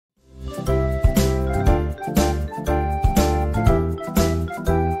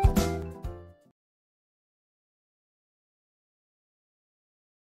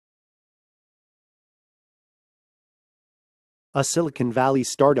A Silicon Valley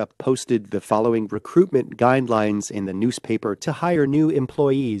startup posted the following recruitment guidelines in the newspaper to hire new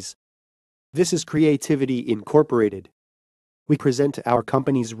employees. This is Creativity Incorporated. We present our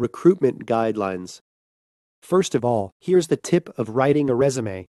company's recruitment guidelines. First of all, here's the tip of writing a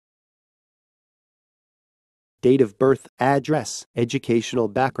resume. Date of birth, address, educational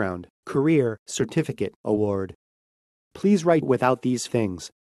background, career, certificate, award. Please write without these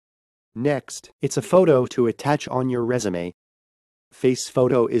things. Next, it's a photo to attach on your resume. Face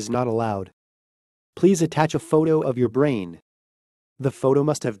photo is not allowed. Please attach a photo of your brain. The photo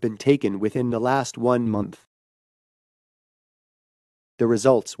must have been taken within the last 1 month. The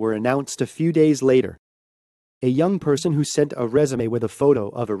results were announced a few days later. A young person who sent a resume with a photo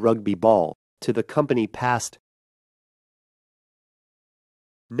of a rugby ball to the company passed.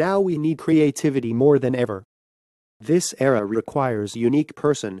 Now we need creativity more than ever. This era requires a unique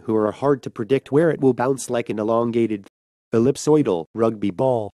person who are hard to predict where it will bounce like an elongated, ellipsoidal rugby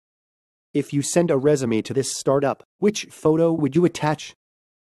ball. If you send a resume to this startup, which photo would you attach?